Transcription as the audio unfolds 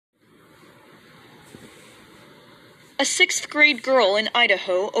A 6th grade girl in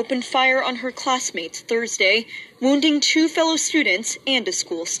Idaho opened fire on her classmates Thursday, wounding 2 fellow students and a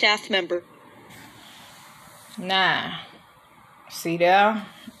school staff member. See there?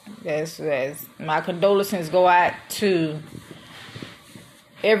 That's my condolences go out to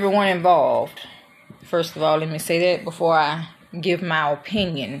everyone involved. First of all, let me say that before I give my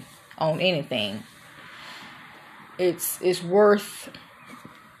opinion on anything. It's worth,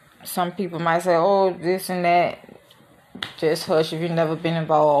 some people might say, oh, this and that. Just hush if you've never been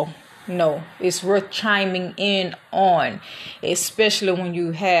involved. No, it's worth chiming in on, especially when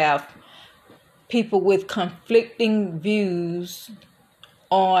you have people with conflicting views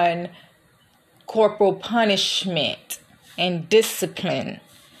on corporal punishment and discipline,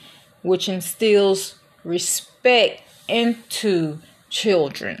 which instills respect into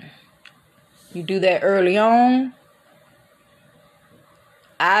children. You do that early on.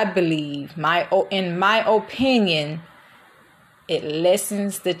 I believe, in my opinion, it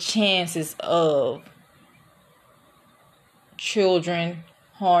lessens the chances of children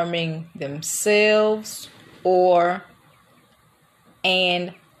harming themselves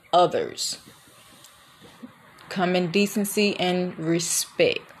and others. Common decency and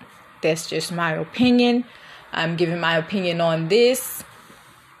respect. That's just my opinion. I'm giving my opinion on this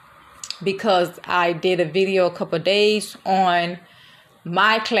because I did a video a couple of days on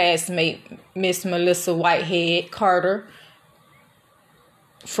my classmate, Miss Melissa Whitehead Carter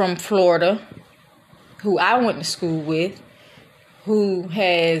from Florida, who I went to school with, who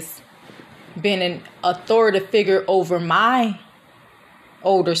has been an authoritative figure over my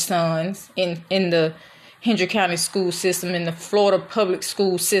older sons in the Hendry County school system, in the Florida public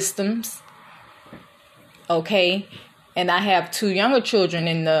school systems. Okay, and I have 2 younger children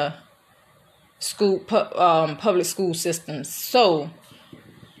in the public school systems. So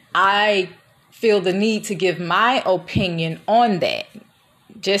I feel the need to give my opinion on that.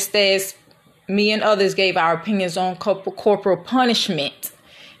 Just as me and others gave our opinions on corporal punishment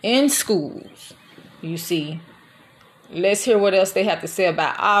in schools. You see, let's hear what else they have to say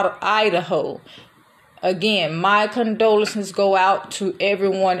about Idaho. Again, my condolences go out to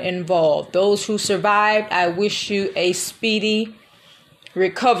everyone involved. Those who survived, I wish you a speedy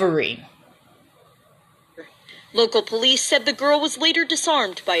recovery. Local police said the girl was later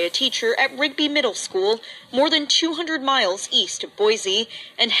disarmed by a teacher at RIGBY Middle School, more than 200 miles east of Boise,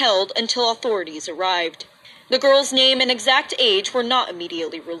 and held until authorities arrived. The girl's name and exact age were not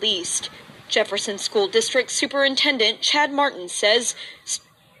immediately released. Jefferson School District Superintendent Chad Martin says,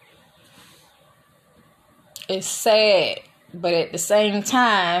 it's sad, but at the same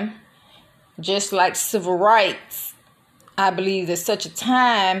time, just like civil rights, I believe that such a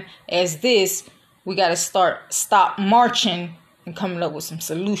time as this, we got to stop marching and coming up with some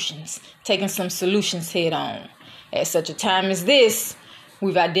solutions, taking some solutions head on. At such a time as this,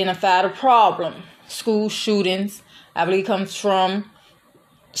 we've identified a problem. School shootings, I believe, comes from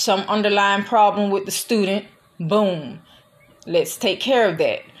some underlying problem with the student. Boom. Let's take care of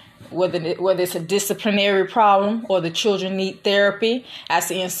that. Whether it's a disciplinary problem or the children need therapy. I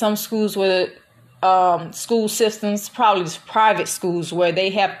see in some schools where school systems, probably private schools, where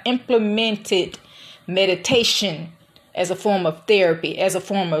they have implemented meditation as a form of therapy, as a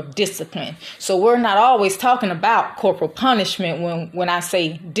form of discipline. So we're not always talking about corporal punishment when I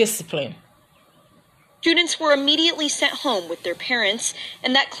say discipline. Students were immediately sent home with their parents,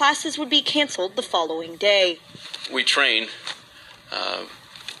 and that classes would be canceled the following day. We train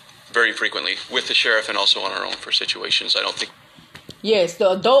very frequently with the sheriff and also on our own for situations. I don't think. Yes,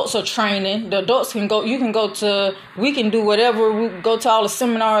 the adults are training. The adults can go. We can do whatever. We go to all the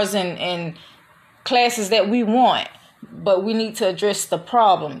seminars and classes that we want. But we need to address the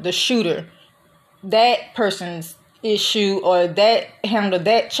problem, the shooter, that person's issue, or handle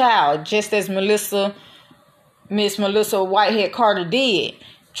that child, just as Miss Melissa Whitehead Carter did,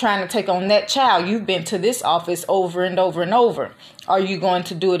 trying to take on that child. You've been to this office over and over and over. Are you going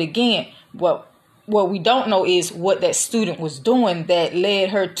to do it again? What we don't know is what that student was doing that led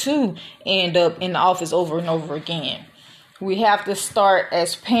her to end up in the office over and over again. We have to start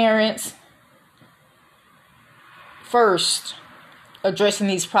as parents first addressing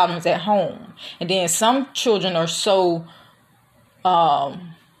these problems at home. And then some children are so, I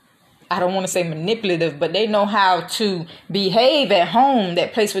don't want to say manipulative, but they know how to behave at home,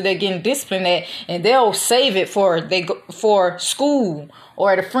 that place where they're getting disciplined at, and they'll save it for school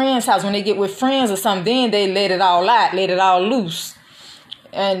or at a friend's house. When they get with friends or something, then they let it all out, let it all loose.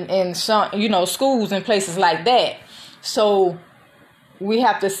 And some, schools and places like that. So we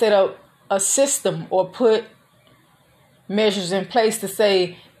have to set up a system or put measures in place to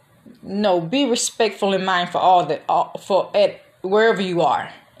say, No, be respectful in mind for at wherever you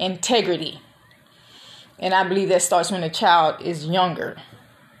are. Integrity. And I believe that starts when the child is younger.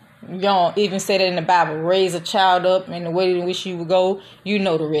 Y'all even say that in the Bible. Raise a child up in the way in which you would go. You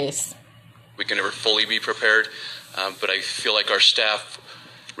know the rest. We can never fully be prepared, but I feel like our staff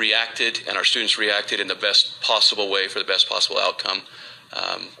reacted and our students reacted in the best possible way for the best possible outcome.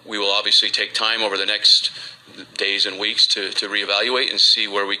 We will obviously take time over the next days and weeks to reevaluate and see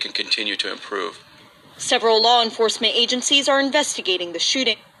where we can continue to improve. Several law enforcement agencies are investigating the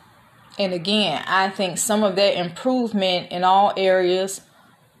shooting. And again, I think some of that improvement in all areas,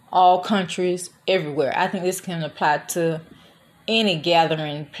 all countries, everywhere. I think this can apply to any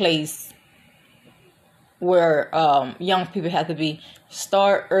gathering place where young people have to be.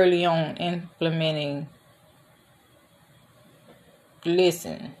 Start early on implementing.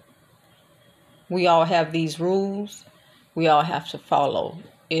 Listen, we all have these rules. We all have to follow.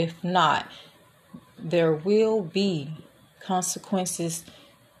 If not, there will be consequences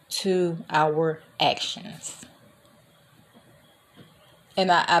to our actions. And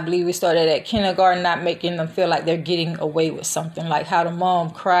I believe we started at kindergarten, not making them feel like they're getting away with something. Like how the mom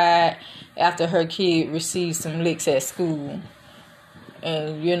cried after her kid received some licks at school.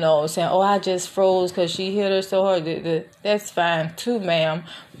 And, saying, oh, I just froze because she hit her so hard. That's fine too, ma'am.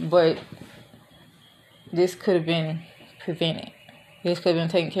 But this could have been prevented. This could have been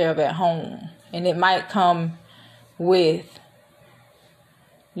taken care of at home. And it might come with,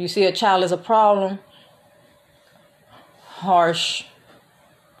 you see a child as a problem, harsh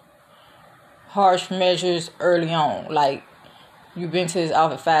measures early on. Like, you've been to this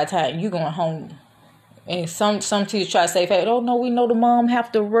office 5 times, you going home. And some teachers try to say, oh, no, we know the mom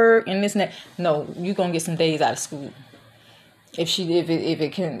have to work and this and that. No, you're going to get some days out of school. If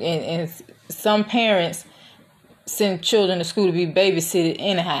it can. And some parents send children to school to be babysitted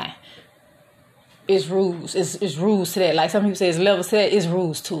anyhow. It's rules. It's rules to that. Like some people say it's levels to that. It's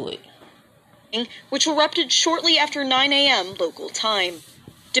rules to it. Which erupted shortly after 9 a.m. local time.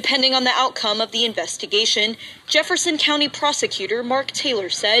 Depending on the outcome of the investigation, Jefferson County Prosecutor Mark Taylor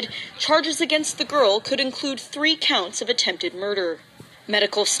said charges against the girl could include 3 counts of attempted murder.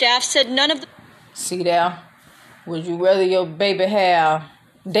 Medical staff said none of the... See there? Would you rather your baby have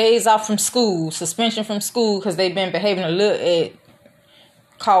days off from school, suspension from school because they've been behaving a little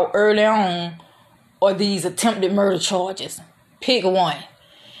caught early on, or these attempted murder charges? Pick one.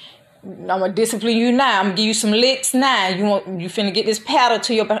 I'm going to discipline you now. I'm going to give you some licks now. You finna get this paddle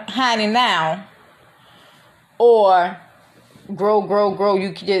to your behind now. Or grow.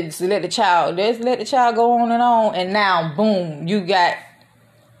 You can just let the child go on. And now, boom, you got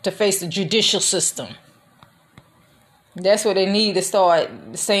to face the judicial system. That's what they need to start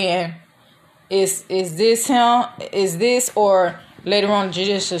saying. Is this him? Is this, or later on the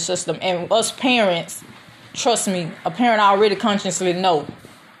judicial system? And us parents, trust me, a parent already consciously know.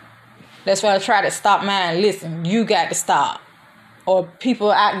 That's why I try to stop mine. Listen, you got to stop. Or people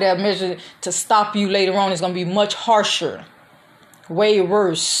out there measure to stop you later on is going to be much harsher. Way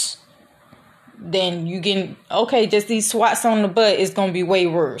worse than you getting, just these swats on the butt is going to be way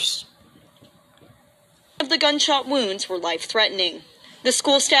worse. Of the gunshot wounds were life-threatening. The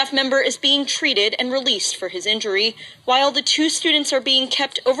school staff member is being treated and released for his injury, while the 2 students are being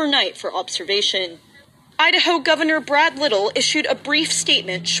kept overnight for observation. Idaho Governor Brad Little issued a brief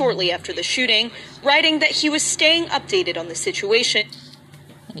statement shortly after the shooting, writing that he was staying updated on the situation.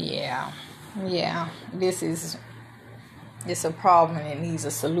 Yeah. It's a problem and it needs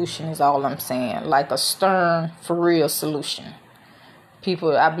a solution is all I'm saying. Like a stern, for real solution.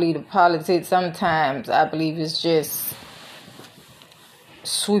 People, I believe the politics sometimes, I believe it's just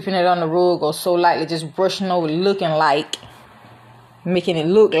sweeping it on the rug or so lightly, just brushing over, making it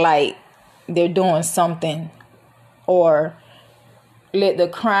look like they're doing something, or let the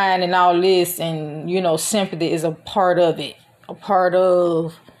crying and all this and sympathy is a part of it, a part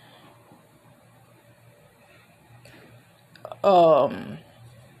of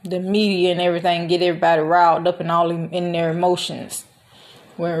the media and everything, get everybody riled up and all in their emotions,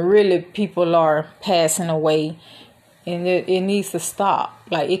 when really people are passing away. And it needs to stop.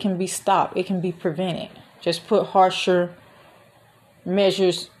 Like, it can be stopped, it can be prevented. Just put harsher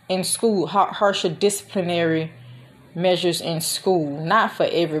measures in school, harsher disciplinary measures in school. Not for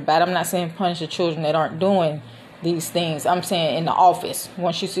everybody. I'm not saying punish the children that aren't doing these things. I'm saying in the office.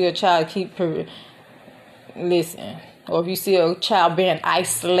 Once you see a child, listen. Or if you see a child being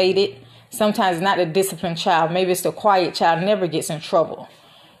isolated, sometimes it's not the disciplined child. Maybe it's the quiet child, never gets in trouble.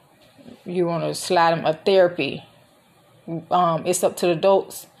 You want to slide them a therapy. It's up to the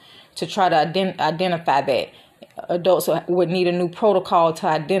adults to try to identify that. adults would need a new protocol to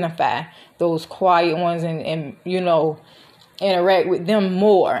identify those quiet ones and interact with them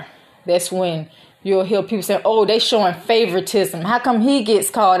more. That's when you'll hear people say, oh, they showing favoritism. How come he gets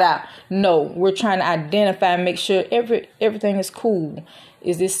called out? No, we're trying to identify and make sure everything is cool.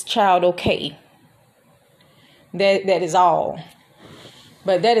 Is this child okay? That is all.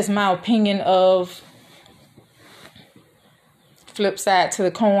 But that is my opinion of flip side to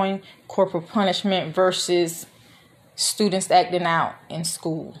the coin, corporal punishment versus students acting out in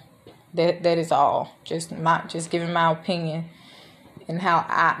school. That is all. Just giving my opinion and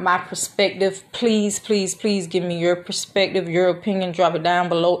how my perspective. Please give me your perspective, your opinion. Drop it down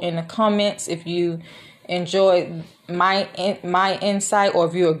below in the comments if you enjoy my insight, or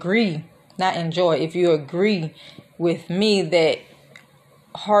if you agree. Not enjoy. If you agree with me that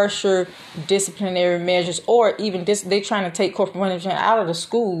harsher disciplinary measures, or even they're trying to take corporal punishment out of the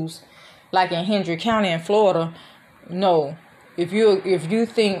schools, like in Hendry County in Florida. No, if you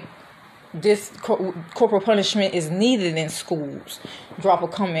think this corporal punishment is needed in schools, drop a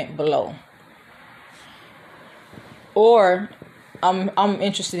comment below. Or I'm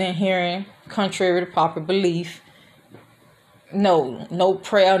interested in hearing, contrary to popular belief, no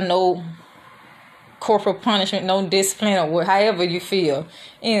prayer, no corporal punishment, no discipline, or however you feel.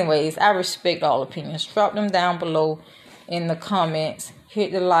 Anyways, I respect all opinions. Drop them down below in the comments.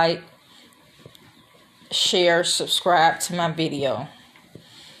 Hit the like, share, subscribe to my video.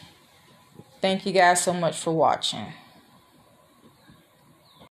 Thank you guys so much for watching.